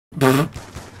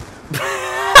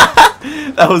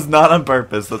That was not on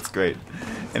purpose. That's great.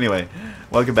 Anyway,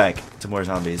 welcome back to more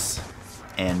zombies.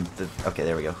 And okay,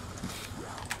 there we go.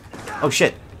 Oh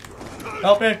shit!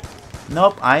 Help me!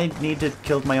 Nope, I need to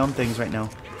kill my own things right now.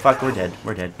 Fuck, we're dead.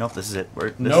 We're dead. Nope, this is it.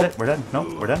 This is it. We're done.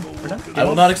 Nope, we're done. We're done. I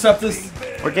will not accept this.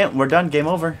 We're done. Game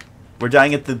over. We're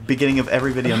dying at the beginning of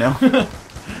every video now.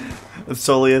 It's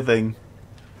solely a thing.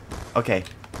 Okay.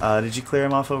 Did you clear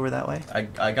them off over that way?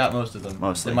 I got most of them.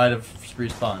 Mostly. They might have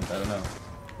respawned. I don't know.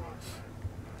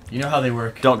 You know how they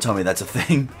work. Don't tell me that's a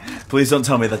thing. Please don't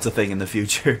tell me that's a thing in the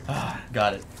future.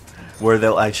 Got it. Where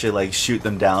they'll actually like shoot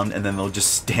them down and then they'll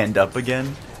just stand up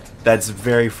again. That's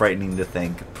very frightening to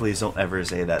think. Please don't ever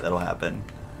say that. That'll happen.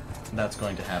 That's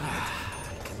going to happen.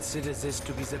 I consider this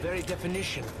to be the very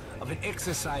definition of an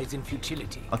exercise in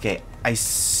futility. Okay, I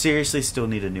seriously still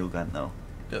need a new gun though.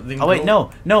 Then Oh wait,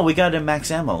 go- no, we got a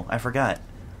max ammo. I forgot.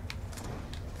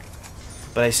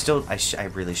 But I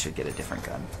really should get a different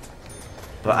gun.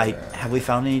 But have we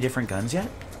found any different guns yet?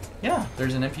 Yeah,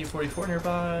 there's an MP44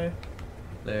 nearby.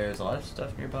 There's a lot of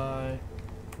stuff nearby.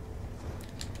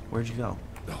 Where'd you go?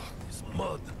 Oh, this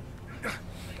mud.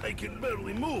 I can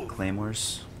barely move.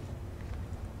 Claymores.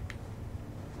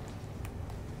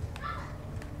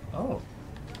 Oh.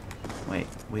 Wait,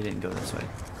 we didn't go this way.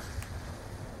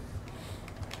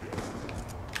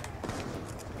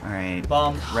 Alright.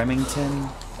 Bomb. Remington.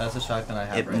 That's a shotgun I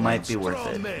have It right might be worth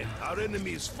Strong it. men, our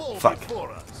enemies fall Fuck. before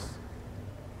us.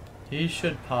 He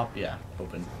should pop, yeah,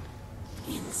 open.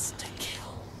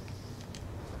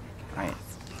 Alright.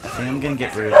 I think I'm gonna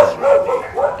get rid of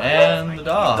the And the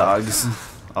dog. dogs.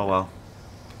 Oh well.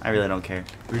 I really don't care.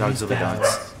 Dogs will be Really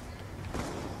dogs. bad.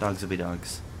 Dogs will be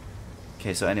dogs.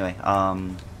 Okay, so anyway, I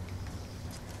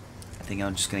think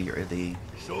I'm just gonna get rid of the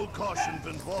Show caution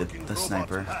when walking the robot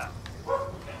sniper. path.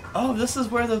 Oh, this is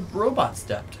where the robot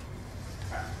stepped.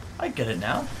 I get it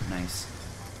now. Nice.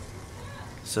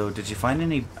 So, did you find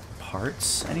any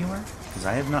parts anywhere? Because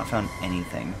I have not found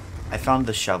anything. I found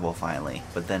the shovel finally,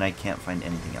 but then I can't find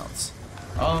anything else.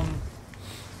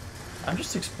 I'm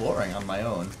just exploring on my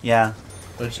own, Yeah,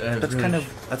 which that's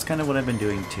kind of what I've been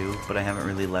doing too. But I haven't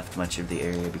really left much of the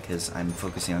area because I'm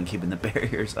focusing on keeping the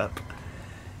barriers up.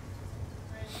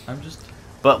 I'm just.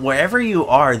 But wherever you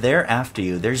are, they're after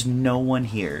you. There's no one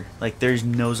here. Like, there's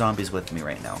no zombies with me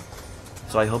right now.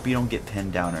 So I hope you don't get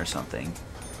pinned down or something.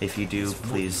 If you do,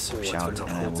 please shout and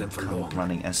I will come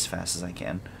running as fast as I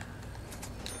can.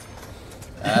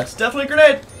 That's definitely a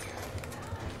grenade.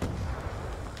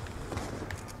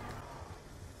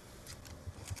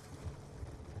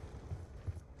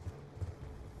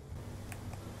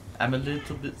 I'm a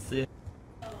little bit sick.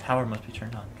 Power must be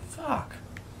turned on. Fuck.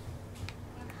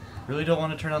 Really don't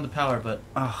want to turn on the power, but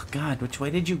Oh god, which way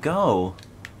did you go?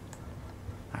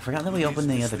 I forgot that we opened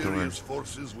the other door. Mysterious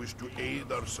forces wish to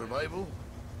aid our survival.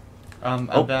 I'm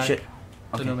Oh, back shit. to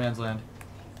Okay. no man's land.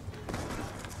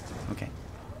 Okay.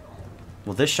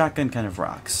 Well, this shotgun kind of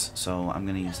rocks, so I'm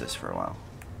gonna use this for a while.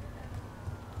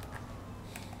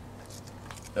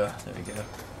 Ugh, there we go.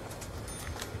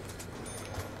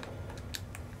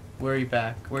 Where are you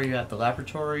back? Where are you at? The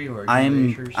laboratory or? I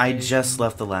Glacier just Station?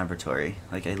 left the laboratory.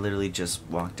 Like, I literally just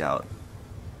walked out.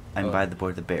 I'm Oh. by the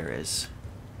where the bear is.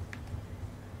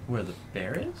 Where the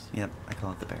bear is? Yep, I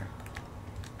call it the bear.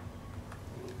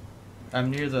 I'm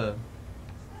near the.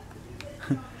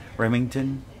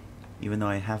 Remington, even though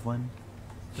I have one.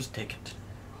 Just take it.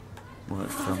 Will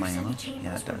it fill my ammo?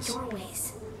 Yeah, it does.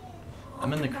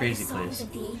 I'm in the crazy place.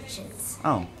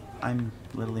 Oh, I'm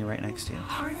literally right next to you.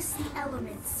 Harness the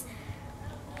elements.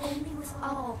 Only with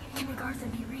all can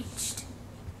Agartha be reached.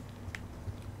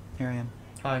 Here I am.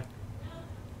 Hi.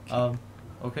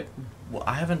 Okay. Well,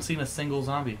 I haven't seen a single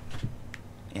zombie.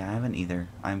 Yeah, I haven't either.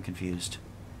 I'm confused.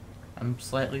 I'm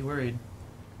slightly worried.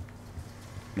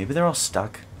 Maybe they're all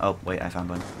stuck. Oh, wait, I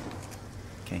found one.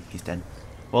 Okay, he's dead.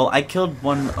 Well, I killed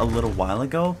one a little while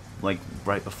ago, like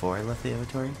right before I left the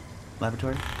laboratory.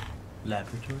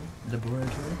 Laboratory?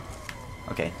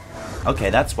 Okay. Okay,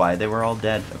 that's why. They were all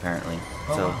dead, apparently.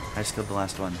 Oh, So, wow. I just killed the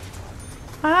last one.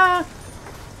 Ah!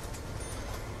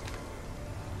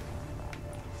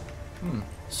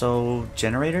 So,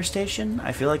 generator station?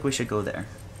 I feel like we should go there.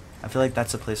 I feel like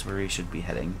that's a place where we should be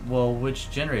heading. Well, which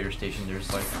generator station?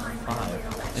 There's like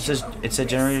 5. It said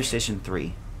generator station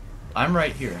 3. I'm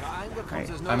right here. Right.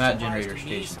 I'm at generator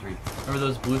station 3. Remember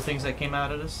those blue things that came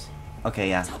out at us? Okay,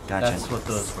 yeah, gotcha. That's what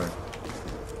those were.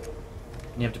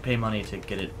 You have to pay money to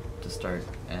get it to start,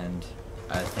 and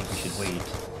I think we should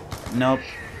wait. Nope.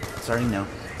 Sorry, no.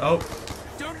 Oh,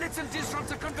 Don't let them disrupt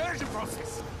the conversion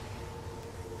process.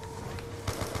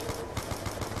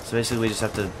 So basically we just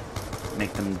have to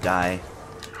make them die.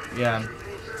 yeah.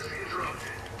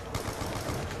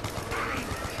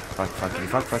 fuck,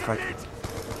 fuck, fuck, fuck.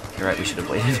 You're right, we should have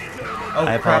waited. Oh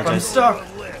I crap, I'm apologize. stuck!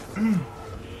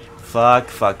 Fuck,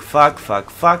 fuck, fuck, fuck,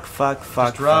 fuck, fuck,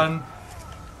 fuck. Just run.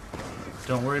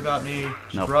 Don't worry about me.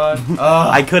 Just Nope. run.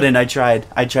 I couldn't. I tried.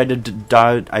 I tried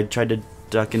to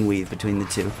duck and weave between the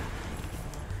two.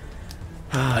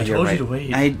 I You're told you right. to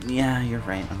wait. Yeah, you're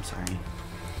right. I'm sorry.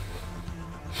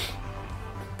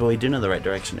 But we do know the right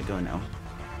direction to go now.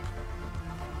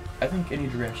 I think any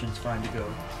direction's fine to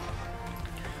go.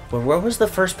 Well, where was the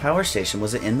first power station?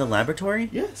 Was it in the laboratory?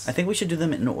 Yes. I think we should do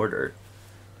them in order.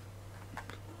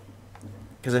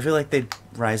 Because I feel like they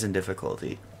rise in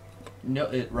difficulty. No,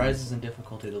 it rises in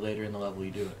difficulty the later in the level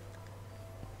you do it.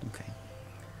 Okay.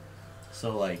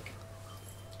 So, like,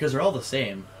 because they're all the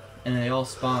same, and they all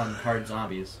spawn hard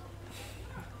zombies.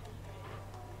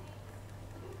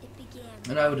 It began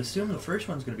And I would assume the first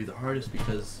one's going to be the hardest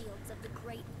because fields of the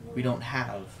Great War. we don't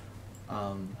have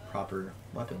proper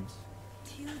weapons.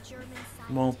 Two German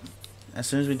Well, as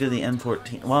soon as we do the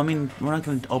M14... Well, I mean, we're not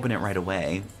going to open it right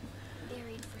away.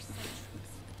 buried for centuries.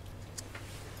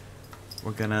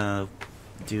 We're gonna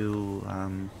do,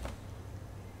 I'm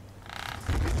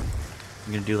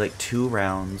gonna do like 2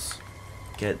 rounds,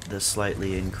 get the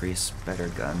slightly increased better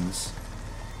guns.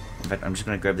 In fact, I'm just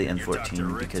gonna grab the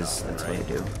M14 because that's what I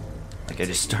do. Like, I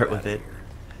just start with it.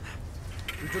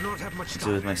 We do not have much Do it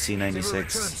time. with my They will return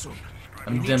C96. soon.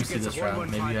 I'm We need to Dempsey get this the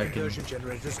round. Maybe I 115 can. conversion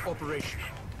generators operational.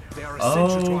 They are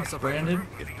essential to Oh, our survival. Brandon,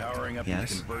 If powering up Yes?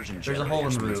 these conversion There's a hole in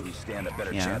the generators means roof. we stand a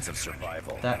better Yeah. chance of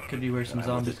survival. that could be where some Then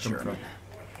I will zombies come from. determine.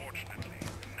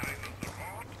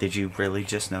 Did you really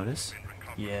just notice?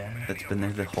 Yeah. That's been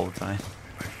there the whole time.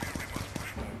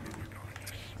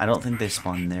 I don't think they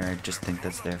spawn there, I just think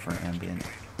that's there for ambient.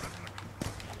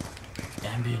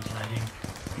 Ambient lighting.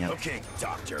 Yep. Okay,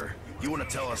 Doctor. You want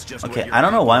to tell us just Okay, what your I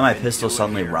don't know why my people have been pistol doing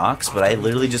suddenly here? rocks, but I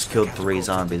literally just killed 3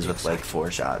 zombies with like 4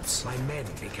 shots. My men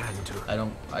began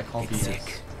to I call get BS.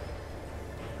 sick.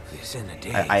 Within a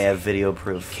day, I have video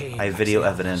proof. I have video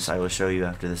evidence I will show you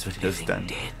after this video is living done.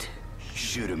 dead.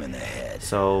 Shoot him in the head.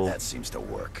 So- that seems to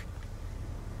work.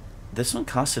 This one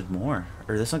costed more.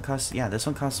 Or this one costs, yeah, this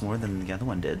one costs more than the other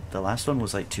one did. The last one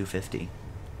was like $250.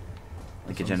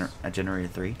 Like This a generator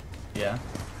 3. Yeah.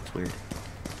 It's weird.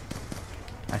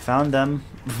 I found them.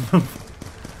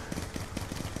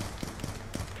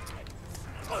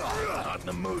 Not in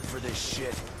the mood for this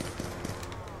shit.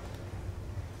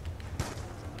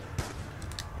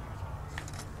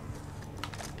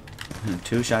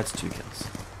 Two shots, 2 kills.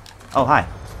 Oh, hi.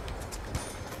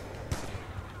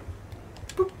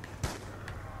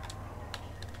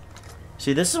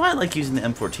 See, this is why I like using the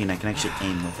M14. I can actually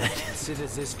aim with it. Consider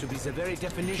this to be the very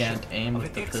definition Can't aim of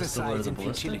with an the pistol or exercise the in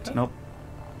ballista? futility. Nope.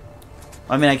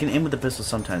 I mean, I can aim with the pistol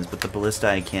sometimes, but the ballista,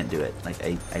 I can't do it. Like,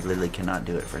 I literally cannot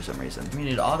do it for some reason. I mean,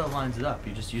 it auto lines it up.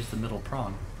 You just use the middle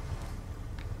prong.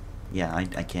 Yeah, I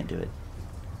can't do it.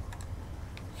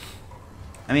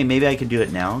 I mean, maybe I could do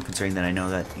it now, considering that I know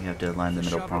that you have to line the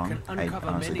middle Shovel prong. can I uncover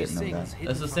honestly many didn't know things that. hidden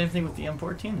That's the same thing with the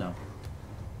M14,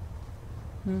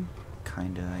 though.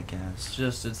 Kinda, I It's guess.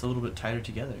 just, it's a little bit tighter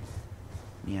together.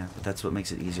 Yeah, but that's what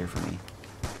makes it easier for me.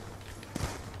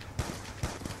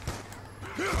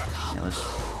 Yeah, let's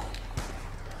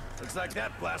Looks like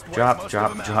that blast wiped drop, most of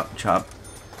drop, them out. drop, drop.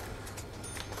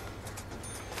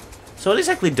 So what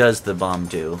exactly does the bomb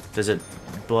do? Does it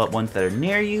blow up ones that are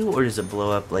near you, or does it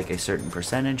blow up like a certain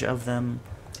percentage of them?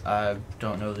 I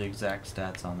don't know the exact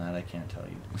stats on that. I can't tell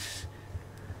you.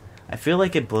 I feel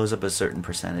like it blows up a certain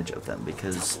percentage of them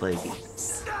because like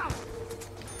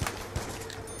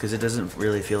it doesn't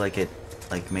really feel like it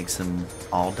like makes them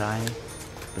all die.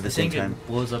 But at the I same think time, it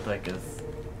blows up like a...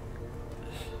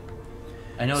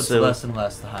 I know it's So- less and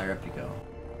less the higher up you go.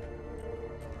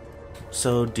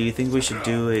 so do you think we should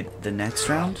do it the next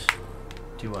round?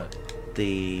 Do what?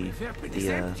 The The airport is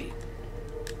the empty.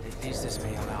 At least this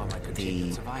may allow my the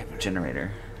continued survival.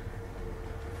 generator.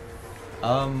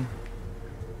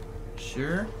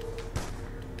 Sure.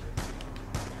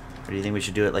 Or do you think we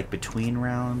should do it like between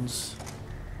rounds?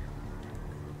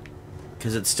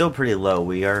 Because it's still pretty low.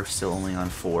 We are still only on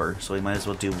 4, so we might as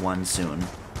well do 1 soon.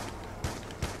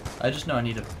 I just know I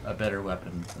need a better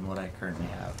weapon than what I currently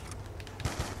have.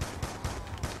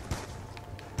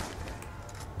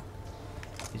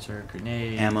 These are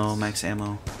grenades. Ammo, max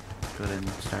ammo. Go ahead and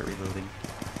start reloading.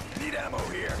 Need ammo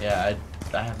here. Yeah,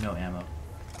 I have no ammo.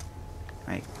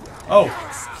 Right. Oh!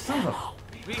 Son of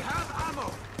a... We have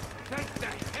ammo. Thank the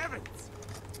heavens.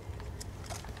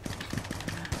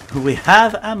 We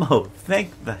have ammo.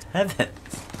 Thank the heavens.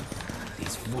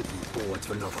 These wooden boards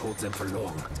will not hold them for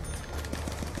long.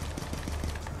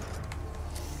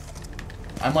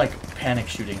 I'm like panic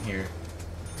shooting here.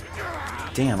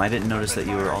 Damn, I didn't notice that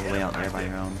you were all the way out there by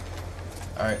your own.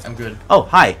 Alright, I'm good. Oh,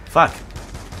 hi! Fuck!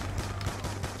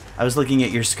 I was looking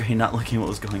at your screen, not looking at what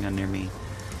was going on near me.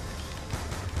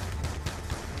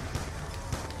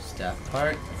 Staff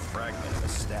apart. Fragment of a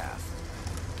staff.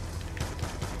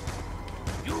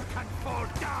 You can fall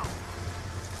down.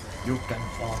 You can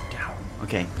fall down.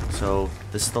 Okay, so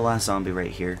this is the last zombie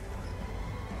right here.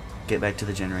 Get back to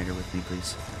the generator with me,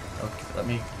 please. Okay, let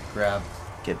me grab.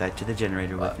 Get back to the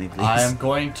generator with me, please. I am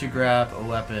going to grab a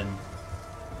weapon.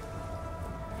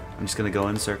 I'm just gonna go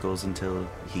in circles until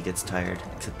he gets tired,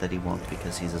 except that he won't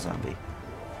because he's a zombie.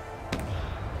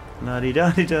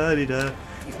 La-di-da-di-da-di-da.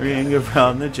 Ring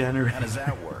around the generator. How does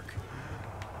that work?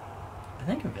 I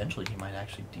think eventually he might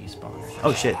actually despawn.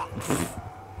 Oh shit.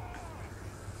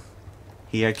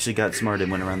 He actually got smart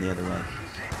and went around the other way.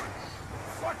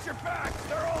 Watch your back!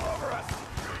 They're all over us!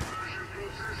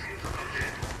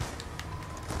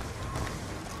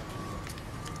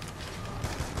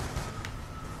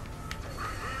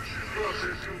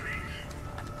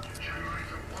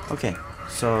 Okay,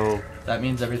 so... That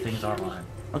means everything's online.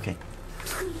 Okay,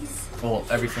 Please. Well,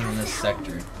 everything in this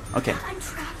sector. okay. I'm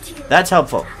trapped here. That's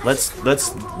helpful. Let's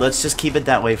just keep it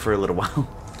that way for a little while.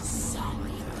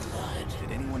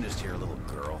 Did anyone just hear a little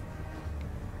girl?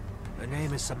 Her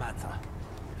name is Samantha.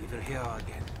 We will hear her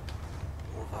again.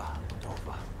 Over and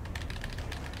over.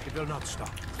 It will not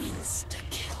stop.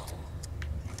 Insta-kill.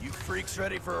 You freaks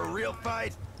ready for a real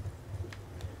fight?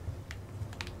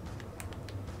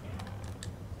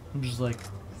 I'm just like.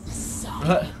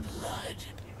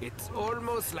 It's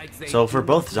almost like they So for do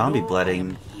both not zombie know I blooding,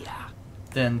 am here.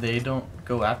 Then they don't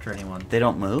go after anyone. they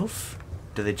don't move?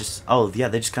 Do they just... Oh, yeah,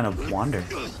 they just kind of wander.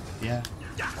 Yeah.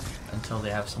 Until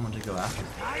they have someone to go after.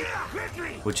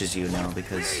 Which is you now,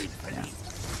 because... Yeah.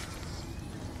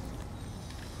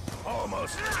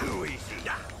 Almost too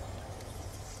easy.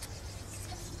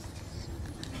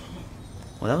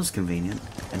 Well, that was convenient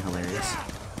and hilarious.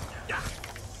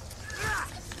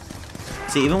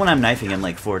 See, even when I'm knifing him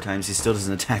like 4 times, he still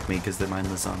doesn't attack me because they're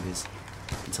mindless zombies.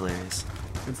 It's hilarious.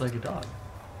 It's like a dog.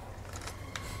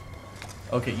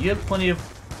 Okay, you have plenty of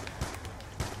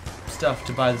stuff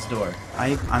to buy this door.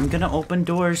 I'm gonna open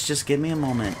doors, just give me a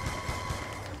moment.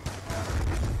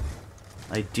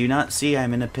 I do not see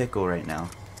I'm in a pickle right now.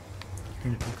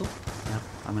 You're in a pickle? Yep,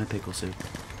 I'm in a pickle suit.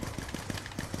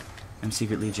 I'm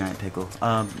secretly a giant pickle.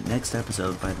 Next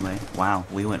episode, by the way. Wow,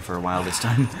 we went for a while this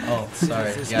time. Oh, sorry.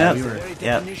 This is Yeah, Yep. we the were. very Yep,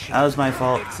 definition that was my of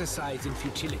fault. Exercise in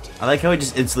futility. I like how he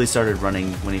just instantly started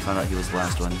running when he found out he was the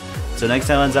last one. So next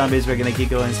time on Zombies, we're gonna keep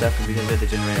going stuff and we're gonna get the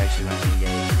generator actually running.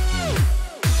 Yay.